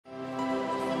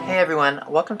Hey everyone,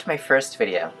 welcome to my first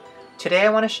video. Today I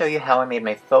want to show you how I made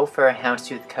my faux fur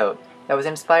houndstooth coat that was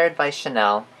inspired by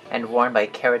Chanel and worn by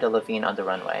Cara Delevingne on the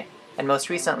runway, and most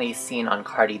recently seen on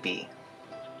Cardi B.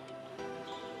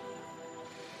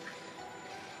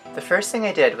 The first thing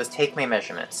I did was take my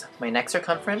measurements, my neck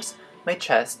circumference, my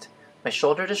chest, my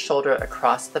shoulder to shoulder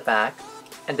across the back,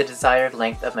 and the desired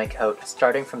length of my coat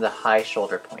starting from the high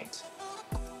shoulder point.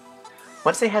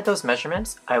 Once I had those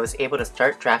measurements, I was able to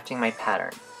start drafting my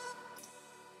pattern.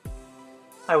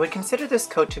 I would consider this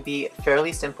coat to be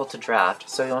fairly simple to draft,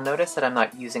 so you'll notice that I'm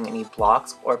not using any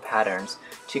blocks or patterns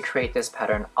to create this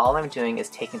pattern. All I'm doing is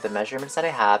taking the measurements that I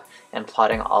have and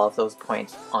plotting all of those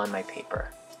points on my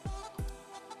paper.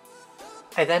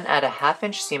 I then add a 1/2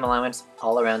 inch seam allowance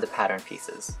all around the pattern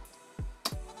pieces.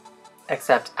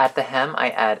 Except at the hem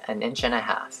I add 1.5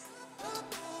 inches.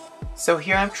 So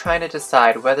here I'm trying to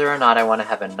decide whether or not I want to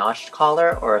have a notched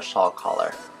collar or a shawl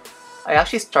collar. I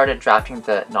actually started drafting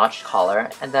the notched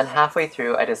collar, and then halfway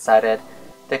through I decided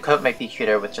the coat might be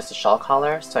cuter with just a shawl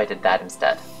collar, so I did that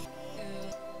instead.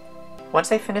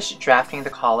 Once I finished drafting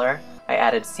the collar, I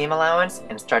added seam allowance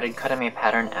and started cutting my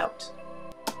pattern out.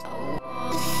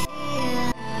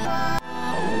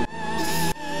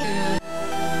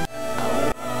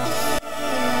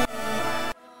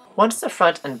 Once the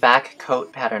front and back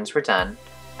coat patterns were done,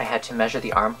 I had to measure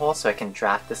the armhole so I can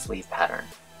draft the sleeve pattern.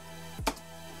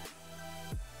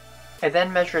 I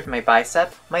then measured my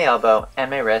bicep, my elbow,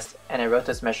 and my wrist, and I wrote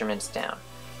those measurements down.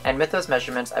 And with those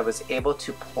measurements, I was able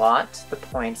to plot the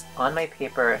points on my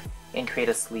paper and create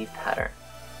a sleeve pattern.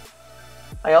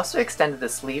 I also extended the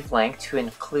sleeve length to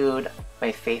include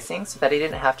my facing so that I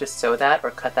didn't have to sew that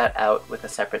or cut that out with a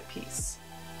separate piece.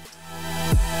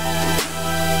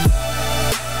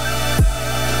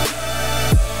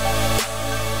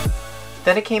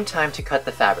 Then it came time to cut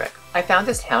the fabric. I found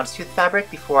this houndstooth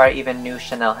fabric before I even knew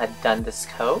Chanel had done this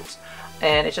coat,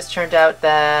 and it just turned out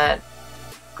that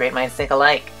great minds think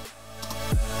alike.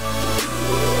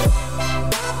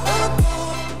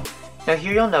 Now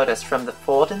here you'll notice from the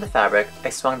fold in the fabric, I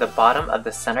swung the bottom of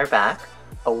the center back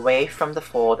away from the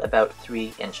fold about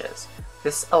 3 inches.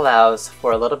 This allows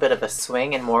for a little bit of a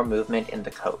swing and more movement in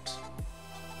the coat.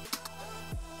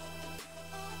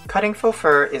 Cutting faux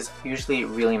fur is usually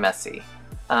really messy.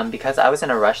 Because I was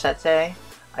in a rush that day,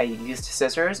 I used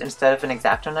scissors instead of an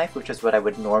X-Acto knife, which is what I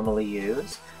would normally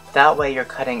use. That way you're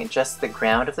cutting just the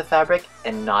ground of the fabric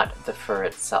and not the fur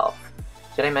itself.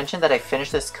 Did I mention that I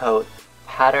finished this coat,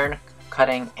 pattern,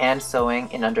 cutting, and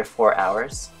sewing in under 4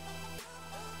 hours?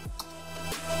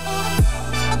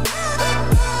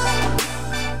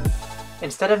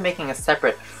 Instead of making a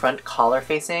separate front collar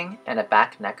facing and a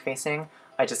back neck facing,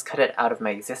 I just cut it out of my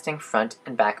existing front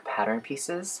and back pattern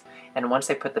pieces, and once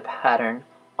I put the pattern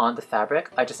on the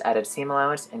fabric, I just added seam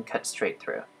allowance and cut straight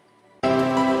through.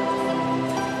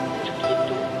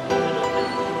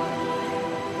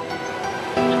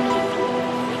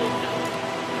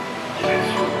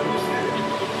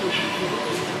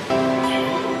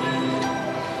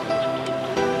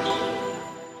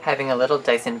 Having a little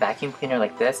Dyson vacuum cleaner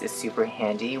like this is super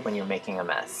handy when you're making a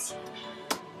mess.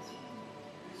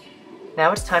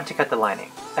 Now it's time to cut the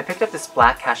lining. I picked up this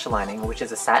black cashel lining, which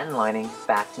is a satin lining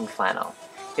backed in flannel.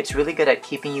 It's really good at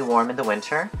keeping you warm in the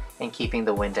winter and keeping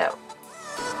the wind out.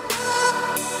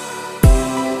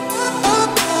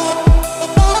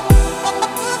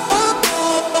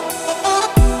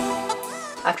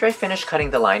 After I finished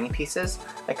cutting the lining pieces,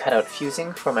 I cut out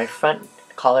fusing for my front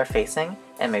collar facing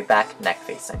and my back neck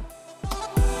facing.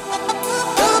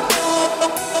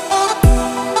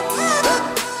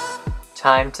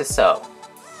 Time to sew.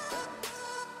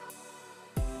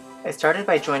 I started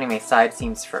by joining my side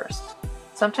seams first.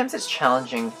 Sometimes it's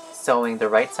challenging sewing the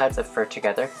right sides of fur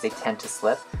together because they tend to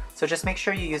slip, so just make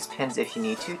sure you use pins if you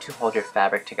need to hold your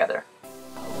fabric together.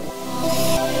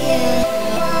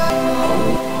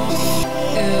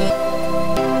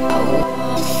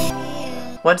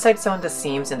 Once I'd sewn the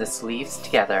seams and the sleeves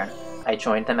together, I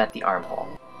joined them at the armhole.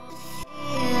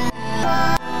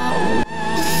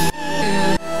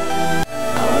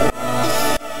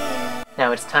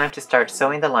 Now it's time to start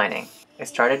sewing the lining. I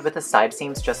started with the side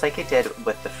seams just like I did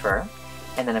with the fur,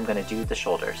 and then I'm going to do the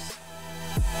shoulders.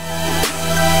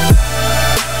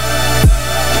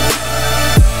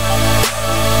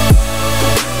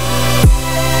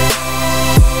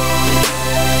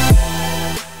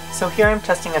 So here I'm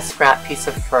testing a scrap piece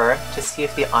of fur to see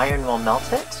if the iron will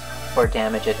melt it or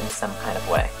damage it in some kind of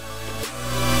way.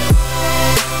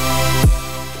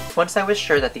 Once I was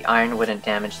sure that the iron wouldn't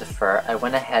damage the fur, I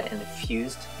went ahead and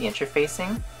fused the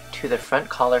interfacing to the front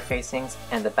collar facings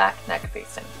and the back neck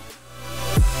facing.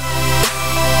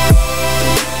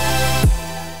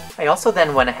 I also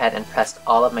then went ahead and pressed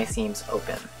all of my seams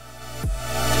open.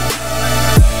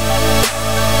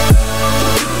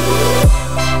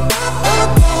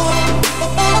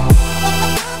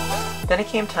 Then it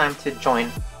came time to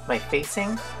join my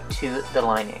facing to the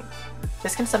lining.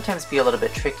 This can sometimes be a little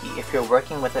bit tricky if you're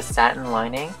working with a satin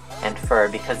lining and fur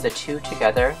because the two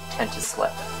together tend to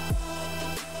slip.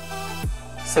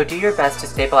 So do your best to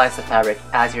stabilize the fabric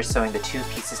as you're sewing the two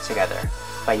pieces together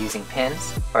by using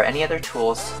pins or any other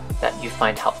tools that you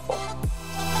find helpful.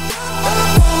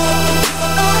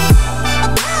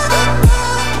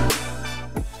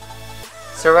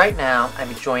 So right now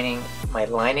I'm joining my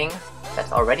lining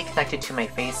that's already connected to my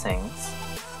facings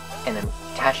and then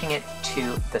attaching it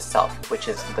to the self, which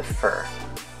is the fur.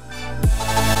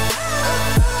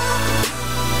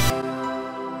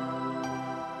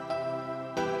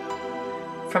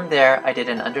 From there, I did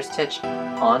an understitch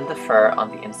on the fur on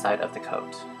the inside of the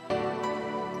coat.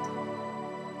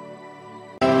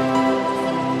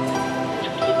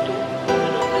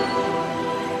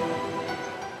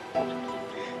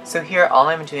 So here all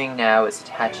I'm doing now is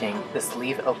attaching the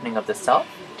sleeve opening of the self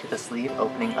to the sleeve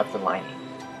opening of the lining.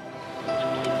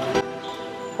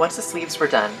 Once the sleeves were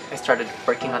done, I started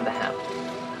working on the hem.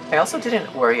 I also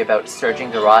didn't worry about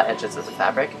serging the raw edges of the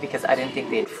fabric because I didn't think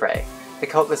they'd fray. The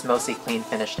coat was mostly clean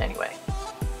finished anyway.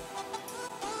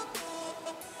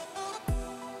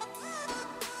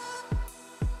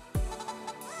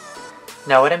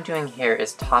 Now what I'm doing here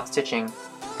is top stitching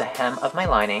the hem of my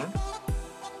lining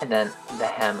and then the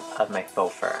hem of my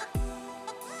faux fur.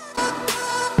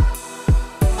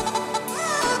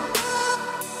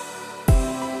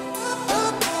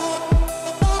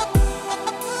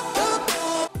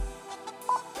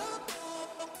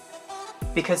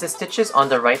 Because the stitches on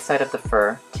the right side of the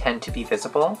fur tend to be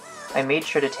visible, I made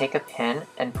sure to take a pin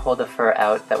and pull the fur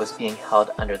out that was being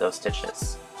held under those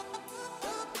stitches.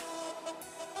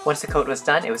 Once the coat was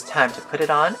done, it was time to put it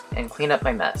on and clean up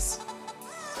my mess.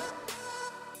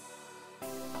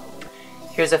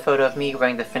 Here's a photo of me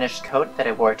wearing the finished coat that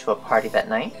I wore to a party that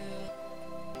night.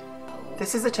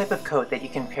 This is the type of coat that you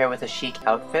can pair with a chic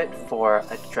outfit for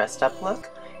a dressed up look,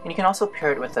 and you can also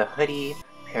pair it with a hoodie,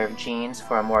 pair of jeans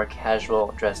for a more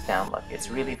casual dressed down look. It's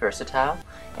really versatile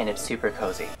and it's super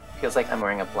cozy. Feels like I'm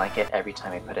wearing a blanket every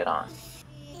time I put it on.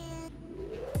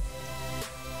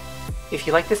 If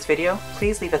you like this video,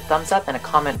 please leave a thumbs up and a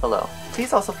comment below.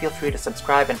 Please also feel free to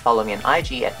subscribe and follow me on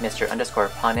IG at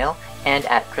Mr_Pawnell and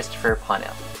at Christopher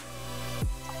Pawnell.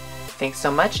 Thanks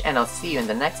so much and I'll see you in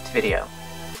the next video.